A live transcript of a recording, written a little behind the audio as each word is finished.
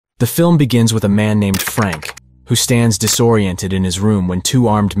The film begins with a man named Frank, who stands disoriented in his room when two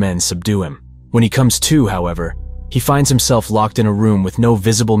armed men subdue him. When he comes to, however, he finds himself locked in a room with no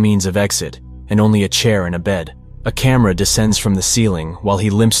visible means of exit, and only a chair and a bed. A camera descends from the ceiling while he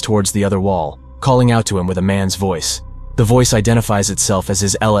limps towards the other wall, calling out to him with a man's voice. The voice identifies itself as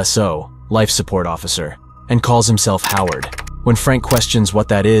his LSO, life support officer, and calls himself Howard. When Frank questions what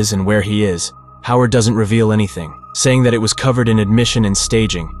that is and where he is, Howard doesn't reveal anything, saying that it was covered in admission and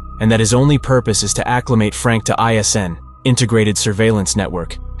staging, and that his only purpose is to acclimate Frank to ISN, Integrated Surveillance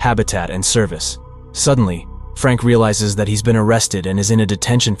Network, Habitat and Service. Suddenly, Frank realizes that he's been arrested and is in a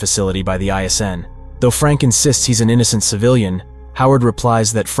detention facility by the ISN. Though Frank insists he's an innocent civilian, Howard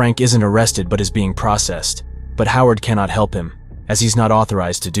replies that Frank isn't arrested but is being processed. But Howard cannot help him, as he's not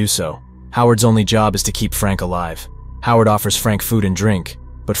authorized to do so. Howard's only job is to keep Frank alive. Howard offers Frank food and drink,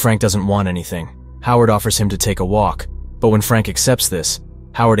 but Frank doesn't want anything. Howard offers him to take a walk, but when Frank accepts this,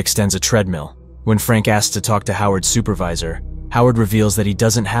 Howard extends a treadmill. When Frank asks to talk to Howard's supervisor, Howard reveals that he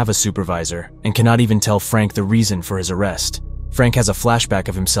doesn't have a supervisor and cannot even tell Frank the reason for his arrest. Frank has a flashback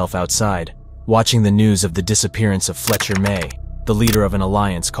of himself outside, watching the news of the disappearance of Fletcher May, the leader of an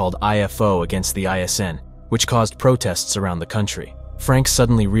alliance called IFO against the ISN, which caused protests around the country. Frank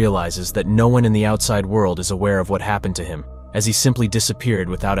suddenly realizes that no one in the outside world is aware of what happened to him, as he simply disappeared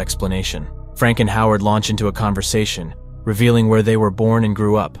without explanation. Frank and Howard launch into a conversation, revealing where they were born and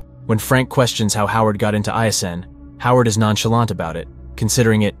grew up. When Frank questions how Howard got into ISN, Howard is nonchalant about it,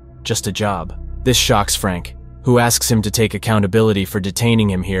 considering it just a job. This shocks Frank, who asks him to take accountability for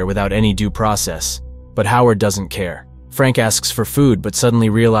detaining him here without any due process. But Howard doesn't care. Frank asks for food but suddenly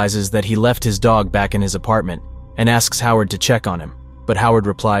realizes that he left his dog back in his apartment and asks Howard to check on him. But Howard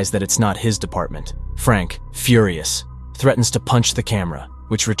replies that it's not his department. Frank, furious, threatens to punch the camera,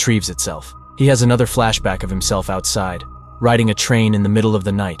 which retrieves itself. He has another flashback of himself outside, riding a train in the middle of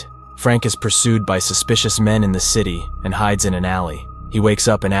the night. Frank is pursued by suspicious men in the city and hides in an alley. He wakes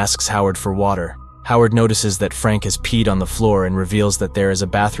up and asks Howard for water. Howard notices that Frank has peed on the floor and reveals that there is a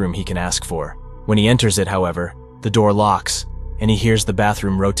bathroom he can ask for. When he enters it, however, the door locks, and he hears the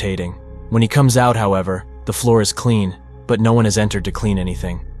bathroom rotating. When he comes out, however, the floor is clean, but no one has entered to clean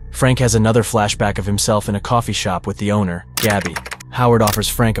anything. Frank has another flashback of himself in a coffee shop with the owner, Gabby. Howard offers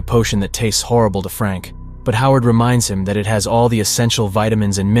Frank a potion that tastes horrible to Frank, but Howard reminds him that it has all the essential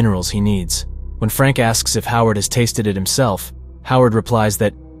vitamins and minerals he needs. When Frank asks if Howard has tasted it himself, Howard replies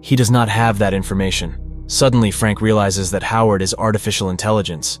that he does not have that information. Suddenly, Frank realizes that Howard is artificial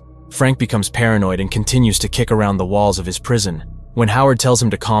intelligence. Frank becomes paranoid and continues to kick around the walls of his prison. When Howard tells him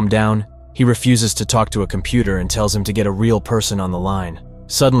to calm down, he refuses to talk to a computer and tells him to get a real person on the line.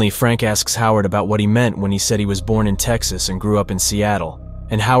 Suddenly, Frank asks Howard about what he meant when he said he was born in Texas and grew up in Seattle,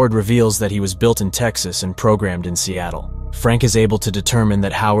 and Howard reveals that he was built in Texas and programmed in Seattle. Frank is able to determine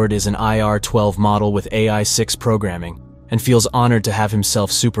that Howard is an IR-12 model with AI-6 programming, and feels honored to have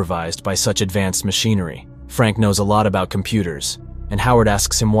himself supervised by such advanced machinery. Frank knows a lot about computers, and Howard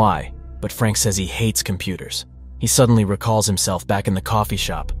asks him why, but Frank says he hates computers. He suddenly recalls himself back in the coffee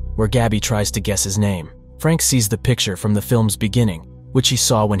shop, where Gabby tries to guess his name. Frank sees the picture from the film's beginning, which he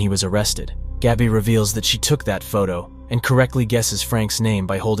saw when he was arrested. Gabby reveals that she took that photo and correctly guesses Frank's name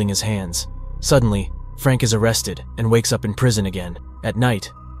by holding his hands. Suddenly, Frank is arrested and wakes up in prison again. At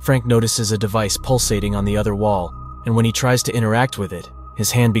night, Frank notices a device pulsating on the other wall, and when he tries to interact with it,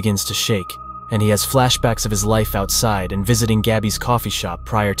 his hand begins to shake, and he has flashbacks of his life outside and visiting Gabby's coffee shop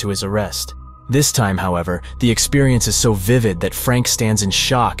prior to his arrest. This time, however, the experience is so vivid that Frank stands in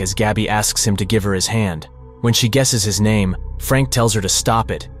shock as Gabby asks him to give her his hand. When she guesses his name, Frank tells her to stop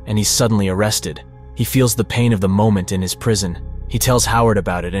it, and he's suddenly arrested. He feels the pain of the moment in his prison. He tells Howard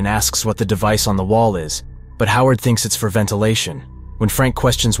about it and asks what the device on the wall is, but Howard thinks it's for ventilation. When Frank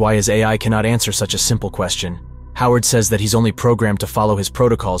questions why his AI cannot answer such a simple question, Howard says that he's only programmed to follow his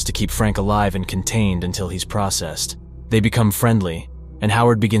protocols to keep Frank alive and contained until he's processed. They become friendly, and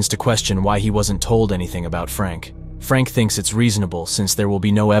Howard begins to question why he wasn't told anything about Frank. Frank thinks it's reasonable since there will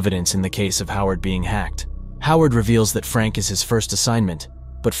be no evidence in the case of Howard being hacked. Howard reveals that Frank is his first assignment,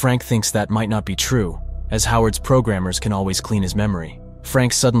 but Frank thinks that might not be true, as Howard's programmers can always clean his memory.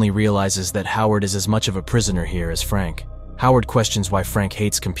 Frank suddenly realizes that Howard is as much of a prisoner here as Frank. Howard questions why Frank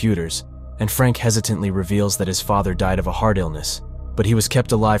hates computers, and Frank hesitantly reveals that his father died of a heart illness, but he was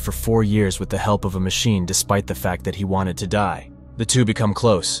kept alive for 4 years with the help of a machine despite the fact that he wanted to die. The two become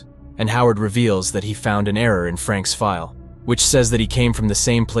close, and Howard reveals that he found an error in Frank's file, which says that he came from the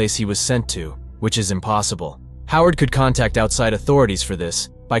same place he was sent to, which is impossible. Howard could contact outside authorities for this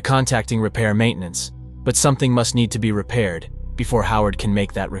by contacting repair maintenance, but something must need to be repaired before Howard can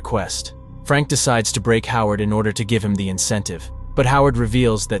make that request. Frank decides to break Howard in order to give him the incentive. But Howard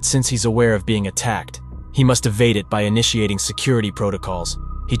reveals that since he's aware of being attacked, he must evade it by initiating security protocols.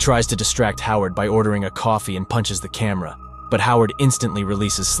 He tries to distract Howard by ordering a coffee and punches the camera, but Howard instantly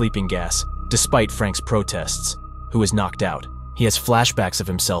releases sleeping gas, despite Frank's protests, who is knocked out. He has flashbacks of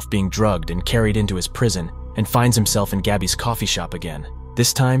himself being drugged and carried into his prison, and finds himself in Gabby's coffee shop again.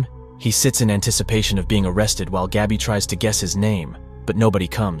 This time, he sits in anticipation of being arrested while Gabby tries to guess his name, but nobody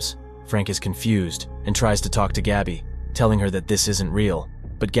comes. Frank is confused and tries to talk to Gabby, telling her that this isn't real,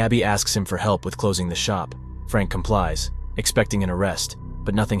 but Gabby asks him for help with closing the shop. Frank complies, expecting an arrest,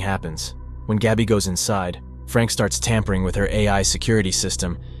 but nothing happens. When Gabby goes inside, Frank starts tampering with her AI security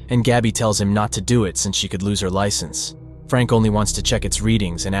system, and Gabby tells him not to do it since she could lose her license. Frank only wants to check its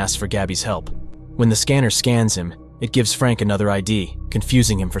readings and asks for Gabby's help. When the scanner scans him, it gives Frank another ID,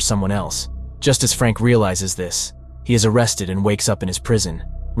 confusing him for someone else. Just as Frank realizes this, he is arrested and wakes up in his prison,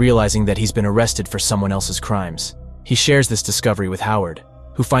 realizing that he's been arrested for someone else's crimes. He shares this discovery with Howard,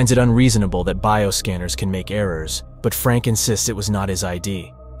 who finds it unreasonable that bioscanners can make errors, but Frank insists it was not his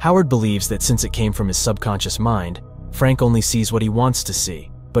ID. Howard believes that since it came from his subconscious mind, Frank only sees what he wants to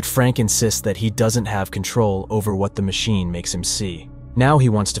see, but Frank insists that he doesn't have control over what the machine makes him see. Now he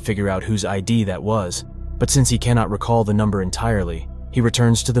wants to figure out whose ID that was, but since he cannot recall the number entirely, he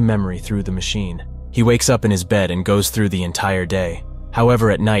returns to the memory through the machine. He wakes up in his bed and goes through the entire day.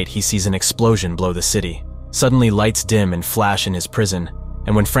 However, at night he sees an explosion blow the city. Suddenly lights dim and flash in his prison,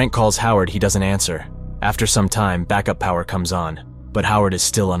 and when Frank calls Howard, he doesn't answer. After some time, backup power comes on, but Howard is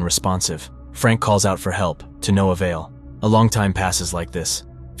still unresponsive. Frank calls out for help, to no avail. A long time passes like this.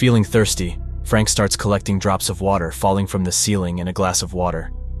 Feeling thirsty, Frank starts collecting drops of water falling from the ceiling in a glass of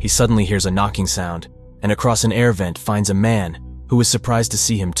water. He suddenly hears a knocking sound, and across an air vent finds a man, who is surprised to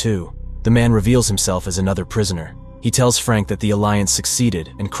see him too. The man reveals himself as another prisoner. He tells Frank that the Alliance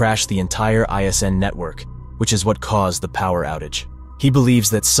succeeded and crashed the entire ISN network, which is what caused the power outage. He believes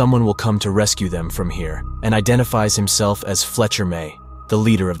that someone will come to rescue them from here, and identifies himself as Fletcher May, the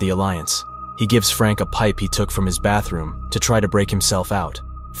leader of the Alliance. He gives Frank a pipe he took from his bathroom to try to break himself out.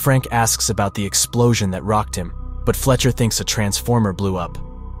 Frank asks about the explosion that rocked him, but Fletcher thinks a transformer blew up.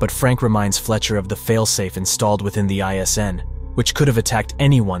 But Frank reminds Fletcher of the failsafe installed within the ISN, which could have attacked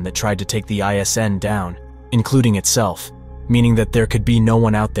anyone that tried to take the ISN down, including itself, meaning that there could be no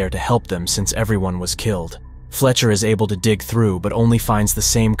one out there to help them since everyone was killed. Fletcher is able to dig through but only finds the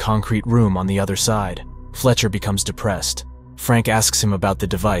same concrete room on the other side. Fletcher becomes depressed. Frank asks him about the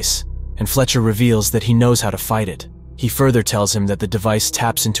device, and Fletcher reveals that he knows how to fight it. He further tells him that the device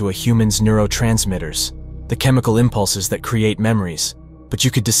taps into a human's neurotransmitters, the chemical impulses that create memories, but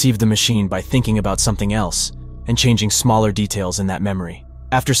you could deceive the machine by thinking about something else and changing smaller details in that memory.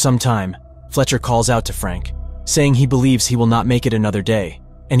 After some time, Fletcher calls out to Frank, saying he believes he will not make it another day,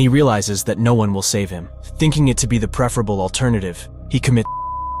 and he realizes that no one will save him. Thinking it to be the preferable alternative, he commits.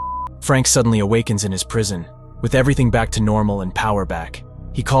 Frank suddenly awakens in his prison, with everything back to normal and power back.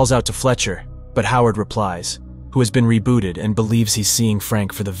 He calls out to Fletcher, but Howard replies, who has been rebooted and believes he's seeing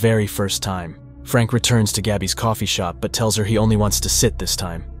Frank for the very first time. Frank returns to Gabby's coffee shop but tells her he only wants to sit this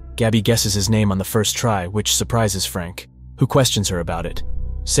time. Gabby guesses his name on the first try, which surprises Frank, who questions her about it,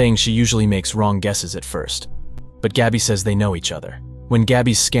 saying she usually makes wrong guesses at first. But Gabby says they know each other. When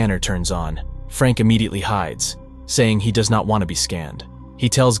Gabby's scanner turns on, Frank immediately hides, saying he does not want to be scanned. He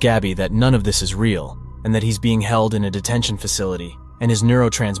tells Gabby that none of this is real, and that he's being held in a detention facility, and his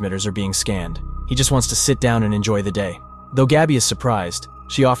neurotransmitters are being scanned. He just wants to sit down and enjoy the day. Though Gabby is surprised,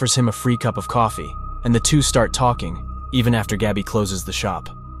 she offers him a free cup of coffee, and the two start talking, even after Gabby closes the shop.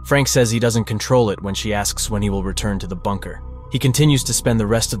 Frank says he doesn't control it when she asks when he will return to the bunker. He continues to spend the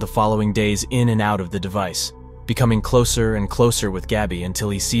rest of the following days in and out of the device, becoming closer and closer with Gabby until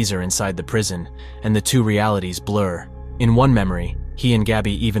he sees her inside the prison, and the two realities blur. In one memory, he and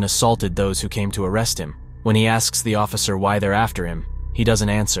Gabby even assaulted those who came to arrest him. When he asks the officer why they're after him, he doesn't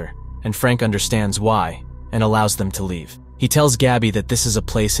answer, and Frank understands why, and allows them to leave. He tells Gabby that this is a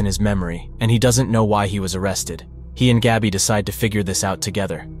place in his memory, and he doesn't know why he was arrested. He and Gabby decide to figure this out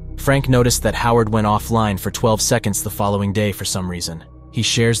together. Frank noticed that Howard went offline for 12 seconds the following day for some reason. He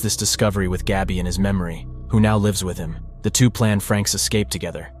shares this discovery with Gabby in his memory, who now lives with him. The two plan Frank's escape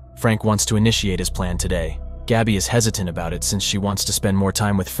together. Frank wants to initiate his plan today. Gabby is hesitant about it since she wants to spend more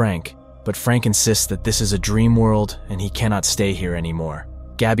time with Frank, but Frank insists that this is a dream world and he cannot stay here anymore.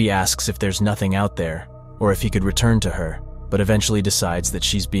 Gabby asks if there's nothing out there, or if he could return to her, but eventually decides that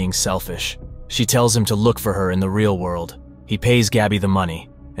she's being selfish. She tells him to look for her in the real world. He pays Gabby the money,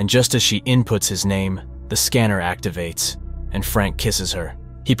 and just as she inputs his name, the scanner activates, and Frank kisses her.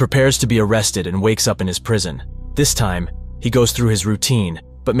 He prepares to be arrested and wakes up in his prison. This time, he goes through his routine,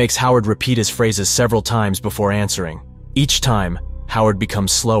 but makes Howard repeat his phrases several times before answering. Each time, Howard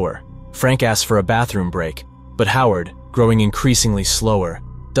becomes slower. Frank asks for a bathroom break, but Howard, growing increasingly slower,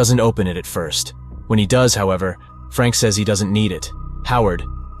 doesn't open it at first. When he does, however, Frank says he doesn't need it. Howard,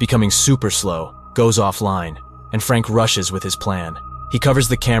 becoming super slow, goes offline, and Frank rushes with his plan. He covers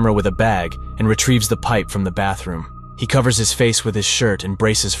the camera with a bag and retrieves the pipe from the bathroom. He covers his face with his shirt and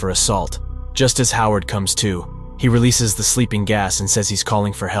braces for assault. Just as Howard comes to, he releases the sleeping gas and says he's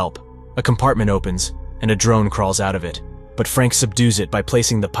calling for help. A compartment opens, and a drone crawls out of it, but Frank subdues it by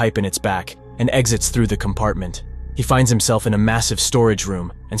placing the pipe in its back and exits through the compartment. He finds himself in a massive storage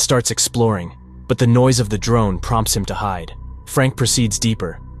room and starts exploring, but the noise of the drone prompts him to hide. Frank proceeds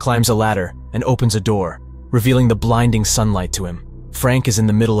deeper, climbs a ladder, and opens a door, revealing the blinding sunlight to him. Frank is in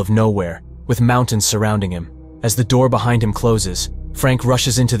the middle of nowhere, with mountains surrounding him. As the door behind him closes, Frank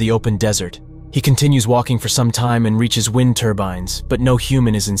rushes into the open desert. He continues walking for some time and reaches wind turbines, but no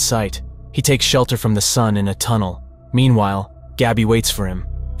human is in sight. He takes shelter from the sun in a tunnel. Meanwhile, Gabby waits for him.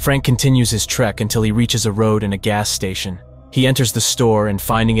 Frank continues his trek until he reaches a road and a gas station. He enters the store and,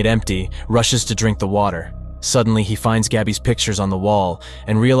 finding it empty, rushes to drink the water. Suddenly, he finds Gabby's pictures on the wall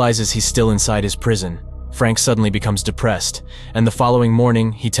and realizes he's still inside his prison. Frank suddenly becomes depressed, and the following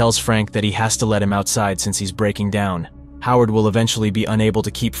morning, he tells Frank that he has to let him outside since he's breaking down. Howard will eventually be unable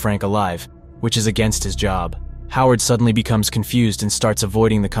to keep Frank alive, which is against his job. Howard suddenly becomes confused and starts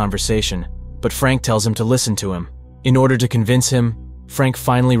avoiding the conversation, but Frank tells him to listen to him. In order to convince him, Frank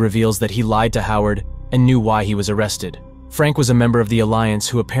finally reveals that he lied to Howard and knew why he was arrested. Frank was a member of the Alliance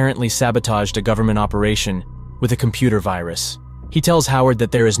who apparently sabotaged a government operation with a computer virus. He tells Howard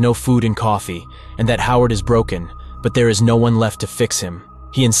that there is no food and coffee, and that Howard is broken, but there is no one left to fix him.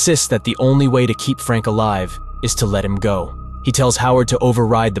 He insists that the only way to keep Frank alive is to let him go. He tells Howard to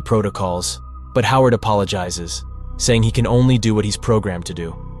override the protocols, but Howard apologizes, saying he can only do what he's programmed to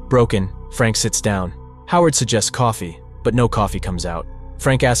do. Broken, Frank sits down. Howard suggests coffee, but no coffee comes out.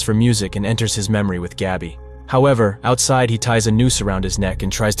 Frank asks for music and enters his memory with Gabby. However, outside he ties a noose around his neck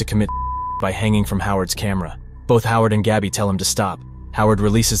and tries to commit by hanging from Howard's camera. Both Howard and Gabby tell him to stop. Howard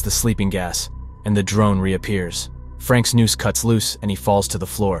releases the sleeping gas, and the drone reappears. Frank's noose cuts loose and he falls to the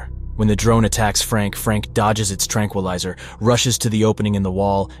floor. When the drone attacks Frank, Frank dodges its tranquilizer, rushes to the opening in the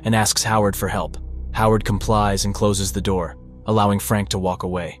wall, and asks Howard for help. Howard complies and closes the door, allowing Frank to walk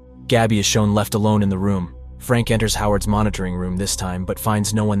away. Gabby is shown left alone in the room. Frank enters Howard's monitoring room this time, but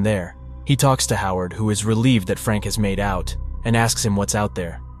finds no one there. He talks to Howard, who is relieved that Frank has made out, and asks him what's out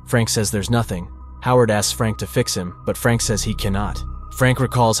there. Frank says there's nothing. Howard asks Frank to fix him, but Frank says he cannot. Frank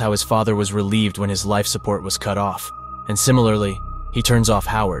recalls how his father was relieved when his life support was cut off, and similarly, he turns off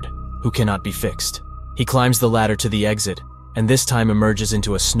Howard, who cannot be fixed. He climbs the ladder to the exit, and this time emerges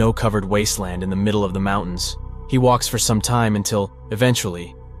into a snow-covered wasteland in the middle of the mountains. He walks for some time until,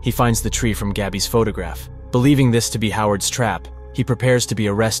 eventually, he finds the tree from Gabby's photograph. Believing this to be Howard's trap, he prepares to be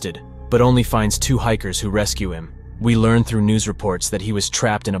arrested, but only finds 2 hikers who rescue him. We learn through news reports that he was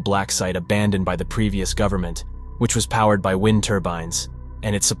trapped in a black site abandoned by the previous government, which was powered by wind turbines,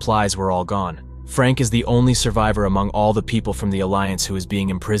 and its supplies were all gone. Frank is the only survivor among all the people from the Alliance who is being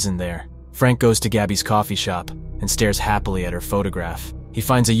imprisoned there. Frank goes to Gabby's coffee shop and stares happily at her photograph. He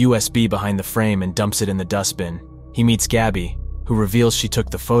finds a USB behind the frame and dumps it in the dustbin. He meets Gabby, who reveals she took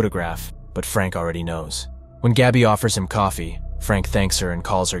the photograph, but Frank already knows. When Gabby offers him coffee, Frank thanks her and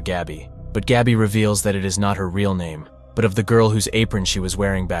calls her Gabby. But Gabby reveals that it is not her real name, but of the girl whose apron she was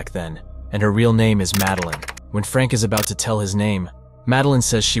wearing back then, and her real name is Madeline. When Frank is about to tell his name, Madeline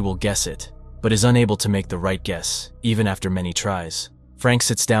says she will guess it, but is unable to make the right guess, even after many tries. Frank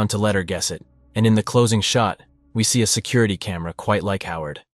sits down to let her guess it, and in the closing shot, we see a security camera quite like Howard.